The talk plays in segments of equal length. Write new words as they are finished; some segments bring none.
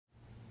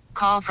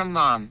call from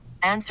mom.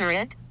 Answer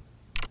it.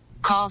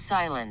 Call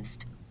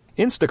silenced.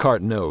 Instacart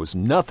knows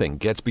nothing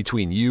gets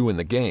between you and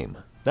the game.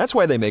 That's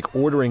why they make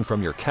ordering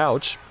from your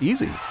couch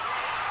easy.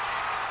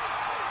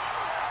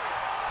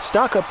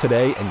 Stock up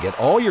today and get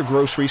all your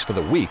groceries for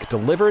the week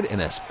delivered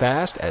in as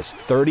fast as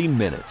 30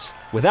 minutes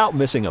without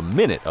missing a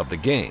minute of the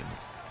game.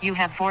 You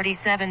have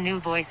 47 new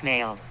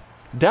voicemails.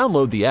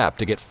 Download the app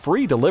to get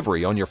free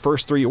delivery on your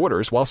first 3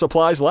 orders while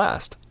supplies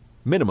last.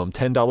 Minimum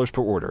 $10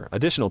 per order.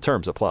 Additional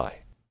terms apply.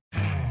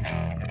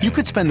 You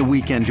could spend the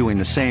weekend doing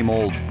the same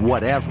old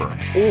whatever,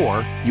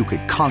 or you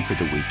could conquer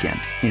the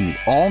weekend in the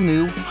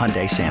all-new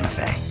Hyundai Santa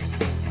Fe.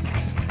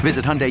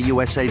 Visit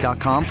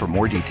HyundaiUSA.com for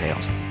more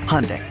details.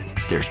 Hyundai,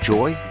 there's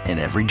joy in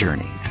every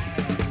journey.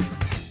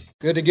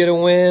 Good to get a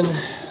win.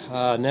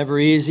 Never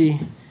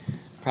easy.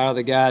 Proud of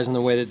the guys and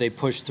the way that they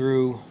pushed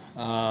through.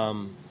 We're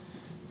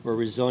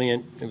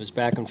resilient. It was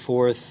back and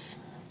forth.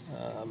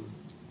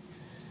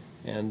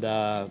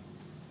 I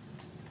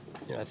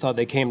thought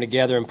they came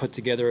together and put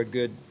together a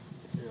good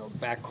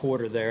back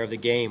quarter there of the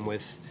game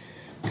with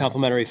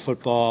complementary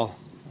football.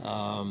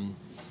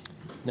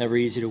 Never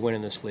easy to win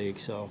in this league.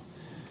 So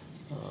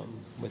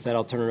with that,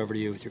 I'll turn it over to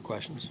you with your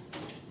questions.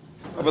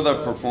 How about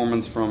that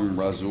performance from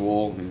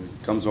Rasul? He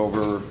comes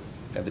over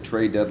at the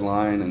trade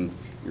deadline, and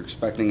you're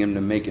expecting him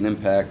to make an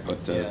impact,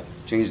 but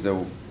change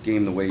the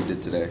game the way he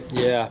did today.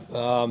 Yeah,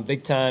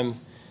 big time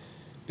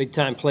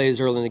plays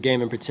early in the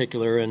game in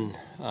particular, and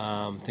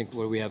I think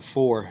we have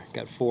 4.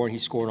 Got 4, and he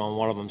scored on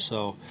one of them.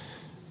 So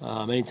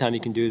anytime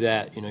you can do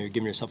that, you're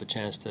giving yourself a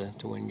chance to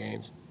win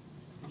games.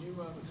 Can you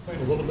explain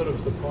a little bit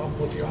of the problem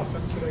with the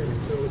offense today?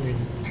 I mean,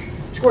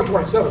 you scored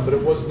 27, but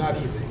it was not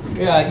easy.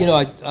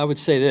 Yeah, I would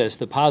say this.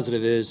 The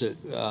positive is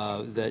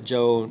that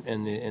Joe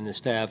and the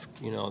staff,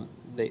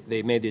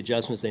 they made the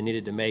adjustments they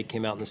needed to make,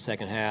 came out in the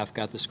second half,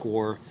 got the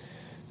score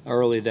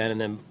early then,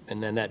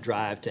 and then that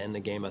drive to end the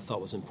game I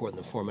thought was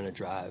important, the 4-minute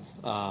drive.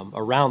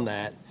 Around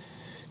that,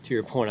 to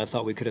your point, I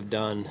thought we could have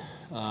done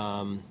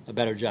a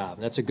better job.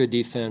 That's a good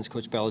defense.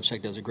 Coach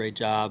Belichick does a great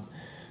job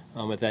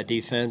with that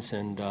defense,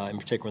 and in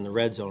particular in the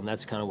red zone.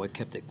 That's kind of what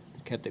kept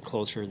it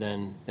closer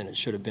than it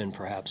should have been,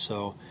 perhaps.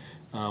 So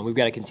we've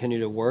got to continue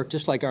to work,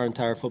 just like our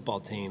entire football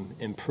team,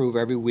 improve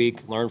every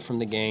week, learn from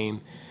the game.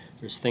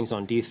 There's things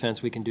on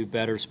defense we can do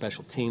better,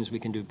 special teams we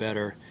can do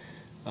better,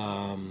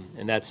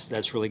 and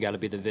that's really got to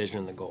be the vision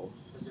and the goal.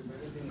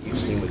 You've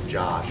seen with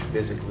Josh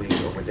physically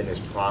or within his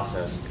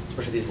process,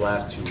 especially these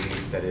last 2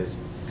 weeks, that has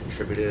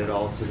contributed at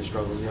all to the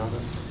struggles in the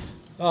offense?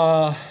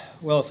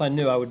 Well, if I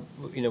knew, I would.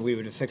 We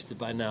would have fixed it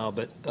by now,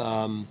 but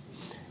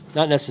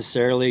not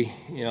necessarily.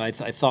 I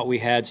thought we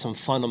had some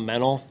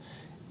fundamental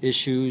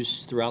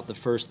issues throughout the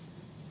first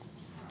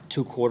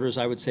 2 quarters.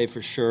 I would say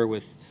for sure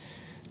with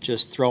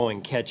just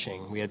throwing,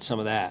 catching. We had some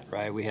of that,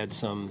 right? We had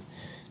some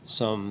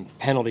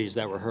penalties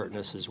that were hurting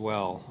us as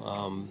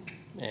well,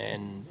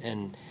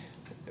 and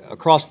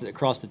across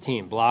the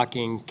team,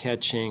 blocking,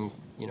 catching,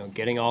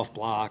 getting off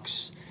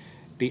blocks,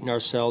 beating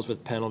ourselves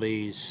with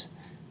penalties.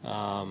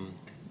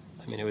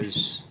 It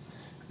was,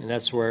 and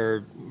that's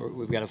where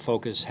we've got to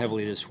focus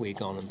heavily this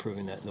week on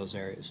improving those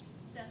areas.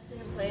 Steph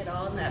didn't play at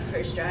all in that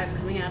first drive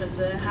coming out of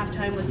the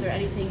halftime. Was there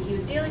anything he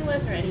was dealing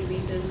with or any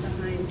reason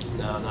behind?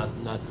 No,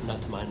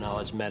 not to my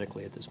knowledge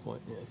medically at this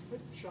point. Yeah.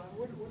 Sean,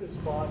 what does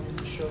Bob need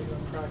to show you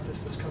in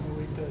practice this coming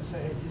week to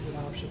say, hey, he's an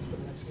option for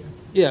the next game?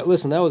 Yeah,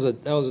 listen, that was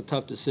a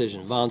tough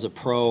decision. Von's a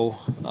pro.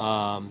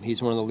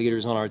 He's one of the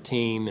leaders on our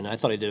team, and I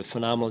thought he did a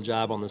phenomenal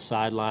job on the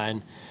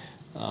sideline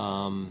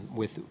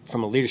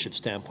from a leadership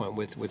standpoint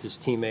with his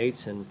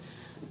teammates, and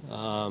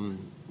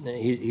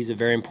he's a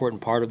very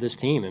important part of this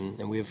team,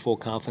 and we have full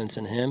confidence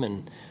in him,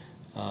 and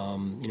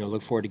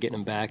look forward to getting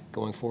him back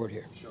going forward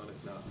here. Sean,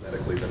 if not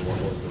medically, then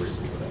what was the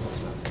reason for that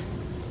last night?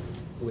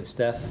 With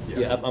Steph?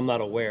 Yeah, I'm not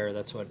aware.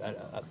 That's what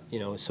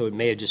so it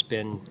may have just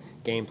been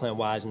game plan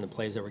wise and the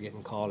plays that were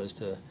getting called as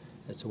to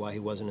why he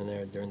wasn't in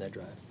there during that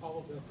drive. All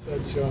of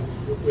that said,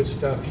 with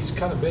Steph, he's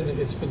kind of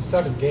it's been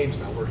 7 games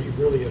now where he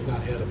really has not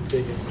had a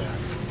big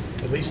impact,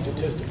 at least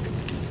statistically.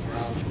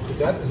 Is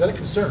that a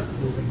concern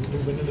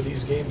moving into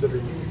these games that are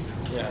huge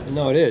now? Yeah,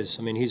 no, it is.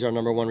 He's our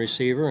number 1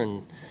 receiver,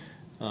 and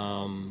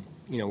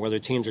whether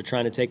teams are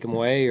trying to take him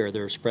away or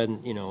they're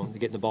spreading,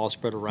 getting the ball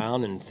spread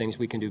around, and things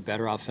we can do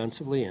better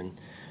offensively. And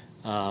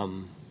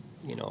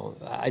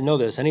I know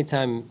this.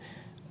 Anytime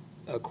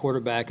a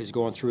quarterback is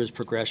going through his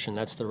progression,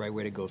 that's the right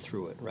way to go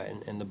through it, right?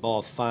 And the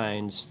ball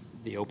finds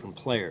the open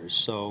players.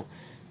 So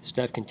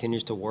Steph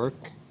continues to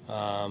work.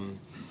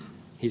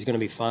 He's going to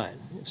be fine.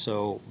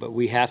 So, but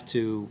we have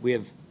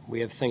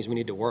things we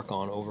need to work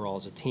on overall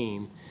as a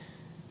team,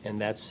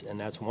 and that's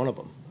one of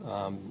them,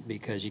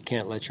 because you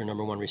can't let your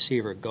number 1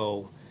 receiver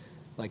go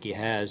like he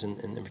has in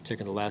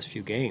particular the last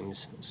few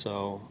games.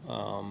 So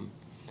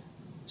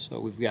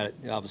we've got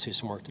obviously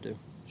some work to do.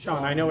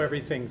 Sean, I know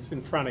everything's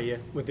in front of you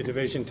with the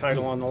division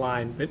title on the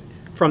line, but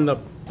from the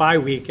bye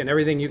week and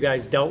everything you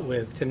guys dealt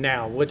with to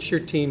now, what's your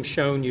team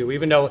shown you,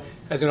 even though it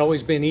hasn't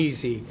always been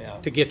easy,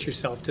 to get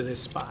yourself to this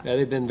spot? Yeah,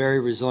 they've been very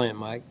resilient,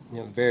 Mike,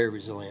 very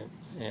resilient.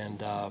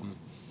 And,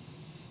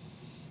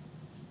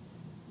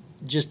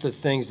 just the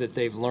things that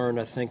they've learned,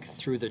 I think,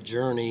 through the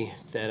journey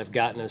that have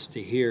gotten us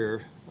to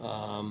here,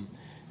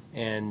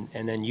 and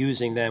then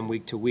using them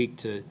week to week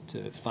to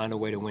find a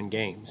way to win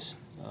games.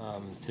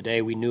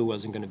 Today we knew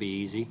wasn't going to be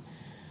easy,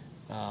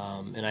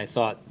 and I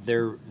thought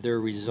their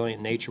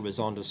resilient nature was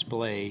on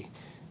display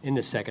in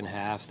the second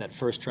half. That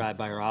first drive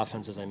by our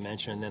offense, as I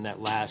mentioned, and then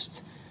that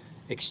last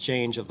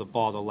exchange of the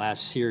ball, the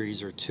last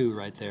series or two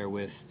right there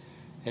with,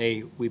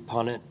 hey, we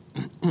punt it,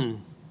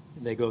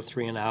 they go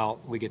 3 and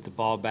out, we get the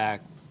ball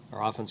back,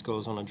 our offense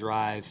goes on a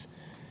drive.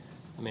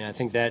 I mean, I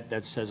think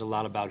that says a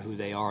lot about who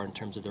they are in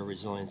terms of their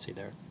resiliency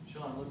there.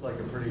 Sean, looked like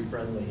a pretty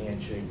friendly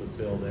handshake with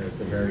Bill there at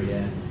the very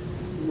end.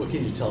 What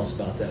can you tell us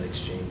about that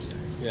exchange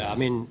there? Yeah, I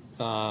mean,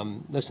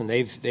 listen,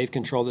 they've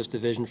controlled this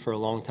division for a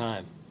long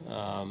time,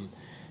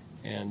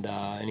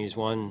 and he's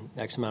won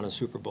X amount of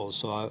Super Bowls.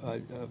 So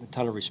I have a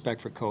ton of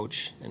respect for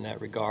Coach in that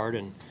regard,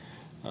 and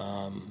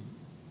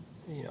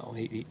you know,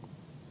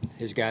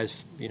 his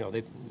guys, you know,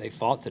 they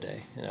fought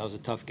today, and that was a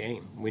tough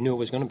game. We knew it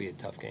was going to be a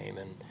tough game,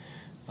 and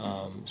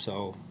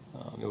so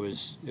it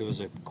was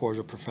a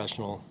cordial,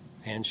 professional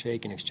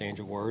handshake and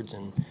exchange of words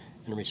and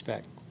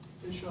respect.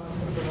 Hey, Sean,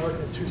 Bernard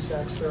had 2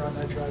 sacks there on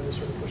that drive to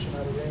sort of push him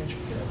out of range.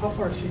 How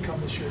far has he come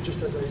this year,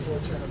 just as a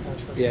blitzer and a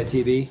pass rusher? Yeah,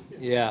 TB.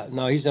 Yeah,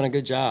 no, he's done a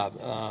good job.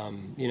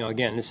 You know,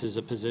 again, this is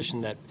a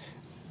position that,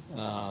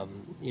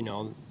 you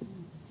know,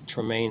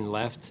 Tremaine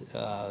left,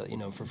 you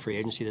know, for free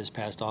agency this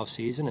past off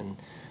season, and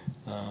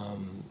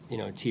you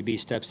know, TB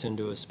steps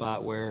into a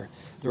spot where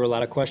there were a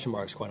lot of question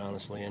marks, quite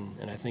honestly,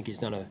 and I think he's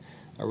done a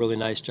really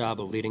nice job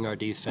of leading our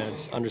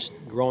defense,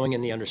 growing in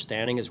the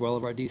understanding as well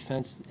of our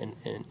defense,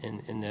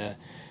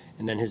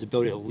 and then his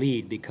ability to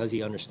lead because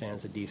he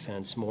understands the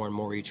defense more and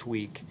more each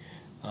week.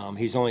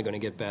 He's only going to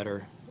get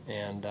better,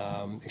 and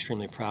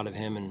extremely proud of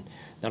him, and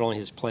not only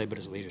his play but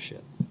his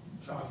leadership.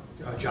 Sean,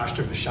 Josh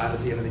took the shot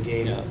at the end of the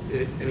game. Yeah.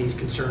 Any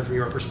concern from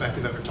your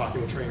perspective after talking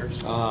with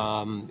trainers?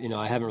 You know,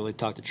 I haven't really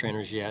talked to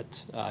trainers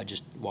yet. I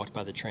just walked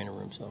by the trainer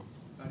room. So.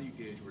 How do you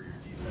gauge where your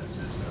defense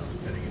is now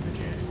heading into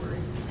January?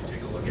 If you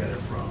take a look at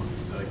it from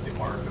the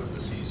mark of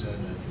the season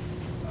and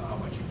how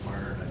much you've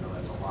learned, I know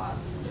that's a lot.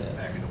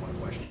 Back into one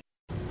question.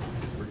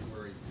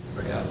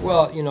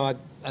 Well, you know,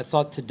 I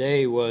thought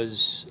today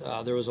was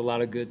there was a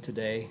lot of good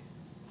today.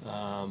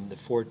 The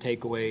 4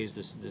 takeaways,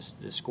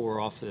 the score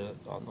off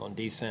on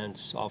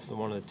defense, off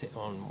one of the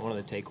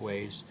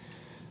takeaways.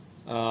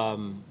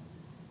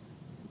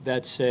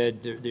 That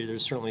said,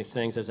 there's certainly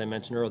things, as I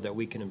mentioned earlier, that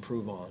we can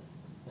improve on,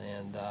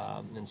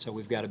 and so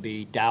we've got to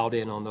be dialed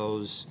in on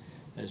those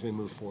as we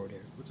move forward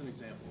here. What's an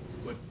example?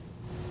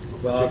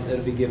 Well,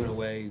 it'll be given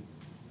away.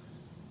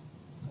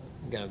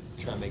 I'm gonna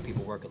try and make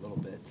people work a little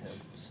bit, Tim.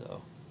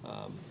 So.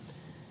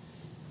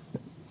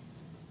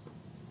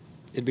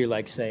 It'd be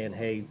like saying,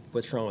 hey,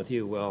 what's wrong with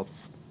you? Well,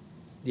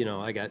 you know,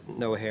 I got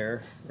no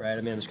hair, right? I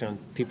mean, I'm just going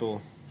to,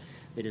 I'm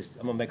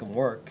going to make them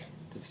work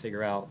to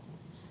figure out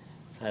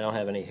I don't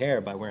have any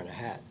hair by wearing a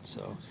hat.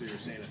 So you're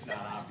saying it's not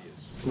obvious?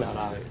 It's not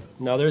obvious.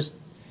 No,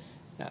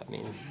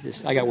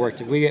 I got work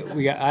to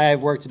do. I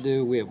have work to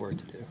do. We have work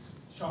to do.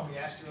 Sean, we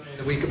asked you earlier in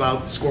the week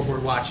about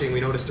scoreboard watching.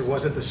 We noticed there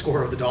wasn't the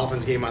score of the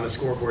Dolphins game on the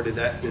scoreboard. Did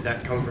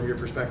that come from your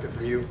perspective,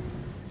 from you?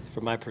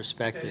 From my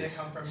perspective.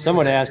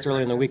 Someone asked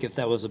earlier in the week if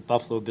that was a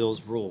Buffalo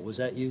Bills rule. Was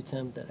that you,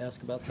 Tim, that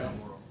asked about that?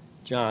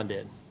 John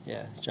did.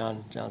 Yeah,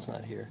 John's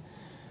not here.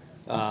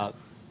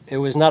 It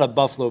was not a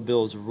Buffalo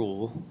Bills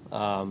rule.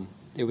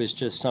 It was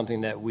just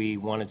something that we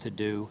wanted to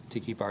do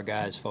to keep our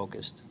guys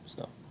focused.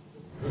 So.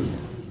 Who's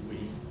we?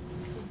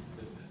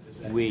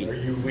 We. Are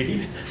you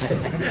we?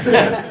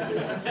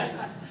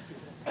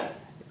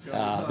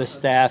 The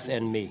staff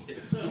and me.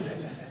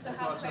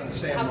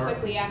 So how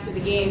quickly after the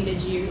game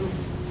did you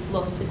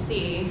look to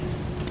see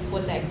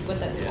what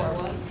that score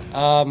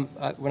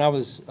was? When I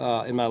was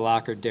in my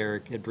locker,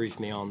 Derek had briefed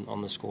me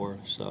on the score.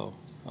 So,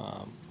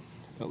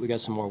 but we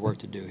got some more work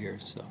to do here.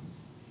 So.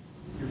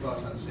 Your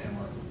thoughts on Sam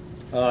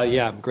Martin?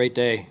 Yeah, great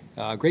day.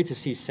 Great to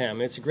see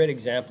Sam. It's a great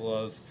example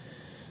of,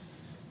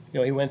 you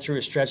know, he went through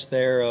a stretch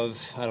there of,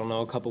 I don't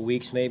know, a couple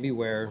weeks maybe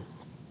where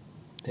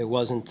it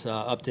wasn't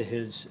up to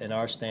his and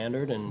our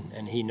standard,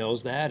 and he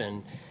knows that.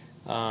 And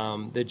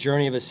the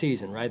journey of a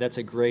season, right? That's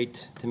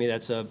to me,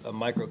 that's a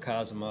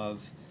microcosm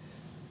of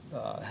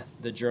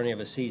the journey of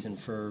a season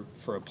for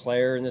a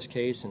player in this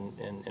case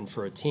and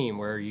for a team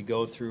where you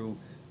go through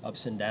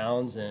ups and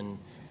downs, and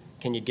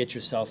can you get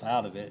yourself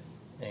out of it,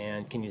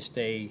 and can you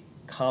stay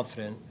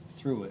confident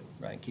through it,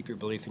 right? Keep your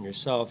belief in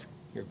yourself,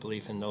 your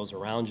belief in those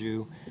around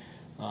you.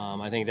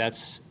 I think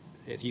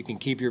if you can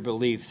keep your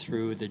belief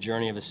through the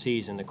journey of a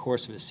season, the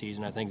course of a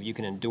season, I think if you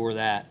can endure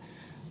that,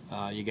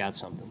 you got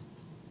something.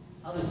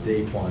 How does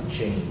Daquan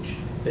change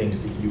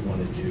things that you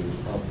want to do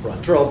up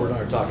front? Terrell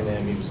Bernard talking to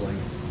him, he was like,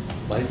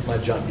 my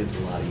job gets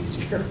a lot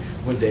easier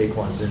when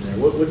Daquan's in there.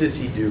 What does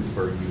he do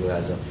for you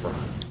as up front?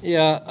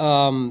 Yeah,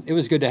 it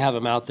was good to have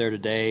him out there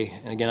today.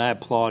 And again, I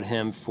applaud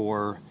him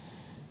for,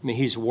 I mean,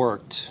 he's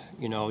worked.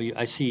 You know,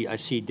 I saw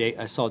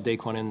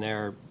Daquan in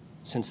there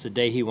since the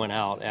day he went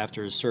out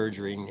after his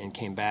surgery and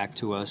came back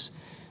to us.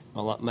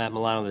 Matt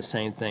Milano the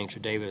same thing,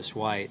 Tre'Davious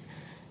White.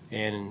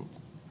 And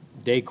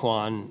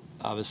Daquan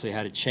obviously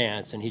had a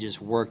chance, and he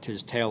just worked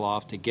his tail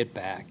off to get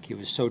back. He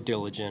was so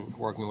diligent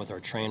working with our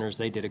trainers.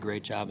 They did a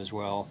great job as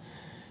well,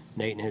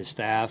 Nate and his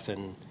staff.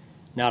 And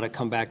now to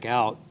come back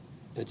out,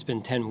 it's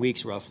been 10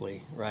 weeks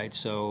roughly, right?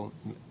 So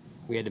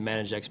we had to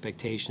manage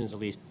expectations, at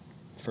least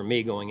for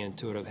me going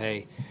into it, of,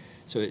 hey,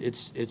 so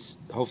it's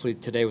hopefully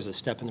today was a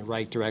step in the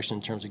right direction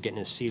in terms of getting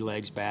his sea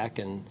legs back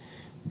and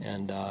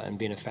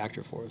being a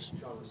factor for us.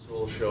 John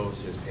Rasul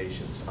shows his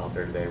patience out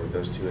there today with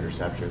those 2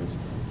 interceptions.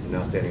 And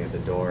now standing at the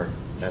door,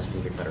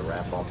 asking you to kind of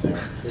wrap up there.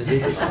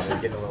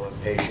 Getting a little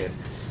impatient.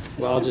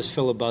 Well, I'll just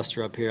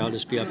filibuster up here. I'll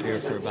just be up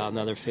here for about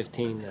another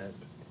 15.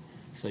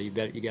 So you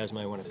guys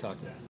might want to talk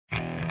to them.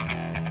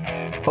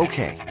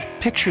 Okay,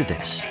 picture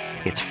this.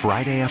 It's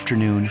Friday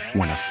afternoon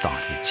when a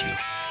thought hits you.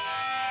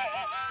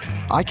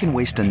 I can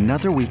waste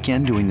another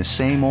weekend doing the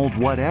same old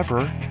whatever,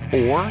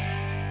 or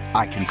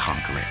I can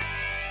conquer it.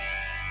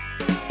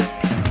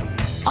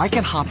 I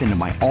can hop into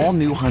my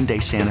all-new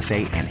Hyundai Santa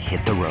Fe and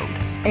hit the road.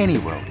 Any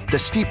road. The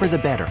steeper, the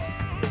better.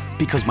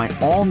 Because my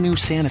all-new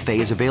Santa Fe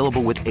is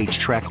available with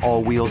H-Track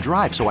all-wheel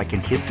drive, so I can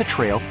hit the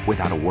trail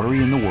without a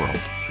worry in the world.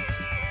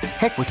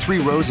 Heck, with 3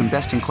 rows and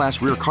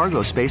best-in-class rear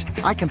cargo space,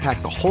 I can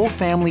pack the whole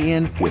family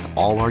in with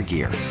all our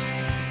gear.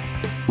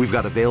 We've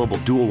got available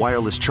dual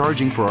wireless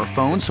charging for our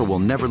phones, so we'll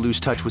never lose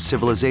touch with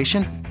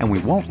civilization, and we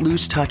won't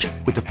lose touch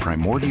with the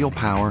primordial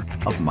power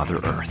of Mother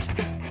Earth.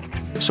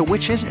 So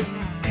which is it?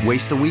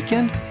 Waste the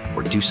weekend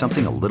or do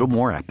something a little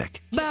more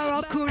epic?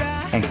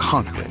 And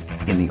conquer it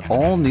in the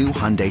all-new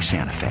Hyundai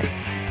Santa Fe.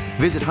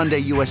 Visit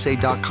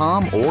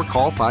HyundaiUSA.com or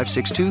call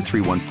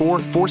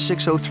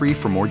 562-314-4603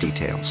 for more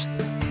details.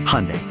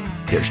 Hyundai,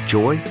 there's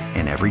joy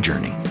in every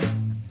journey.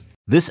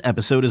 This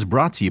episode is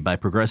brought to you by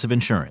Progressive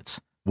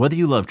Insurance. Whether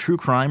you love true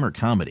crime or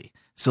comedy,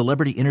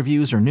 celebrity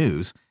interviews or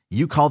news,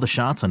 you call the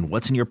shots on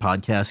what's in your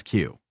podcast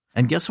queue.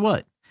 And guess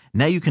what?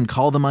 Now you can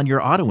call them on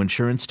your auto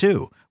insurance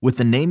too with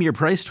the Name Your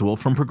Price tool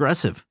from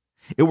Progressive.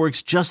 It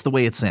works just the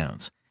way it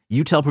sounds.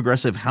 You tell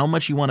Progressive how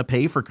much you want to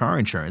pay for car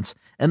insurance,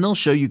 and they'll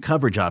show you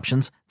coverage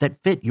options that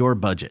fit your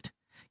budget.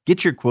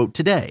 Get your quote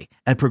today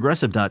at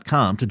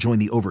Progressive.com to join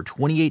the over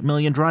 28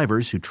 million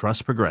drivers who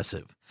trust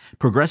Progressive.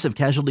 Progressive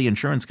Casualty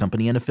Insurance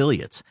Company and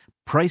Affiliates.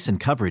 Price and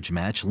coverage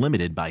match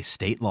limited by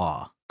state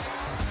law.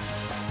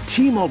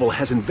 T-Mobile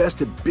has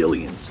invested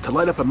billions to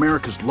light up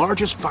America's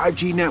largest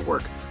 5G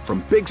network,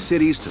 from big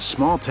cities to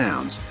small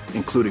towns,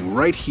 including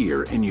right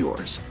here in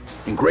yours.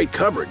 And great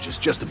coverage is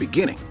just the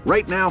beginning.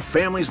 Right now,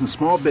 families and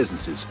small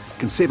businesses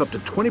can save up to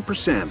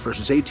 20%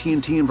 versus AT&T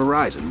and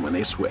Verizon when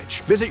they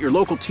switch. Visit your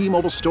local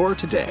T-Mobile store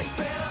today.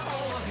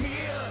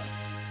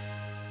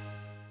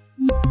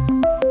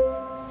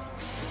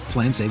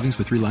 Plan savings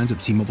with 3 lines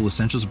of T-Mobile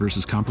Essentials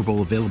versus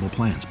comparable available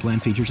plans. Plan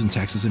features and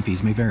taxes and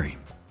fees may vary.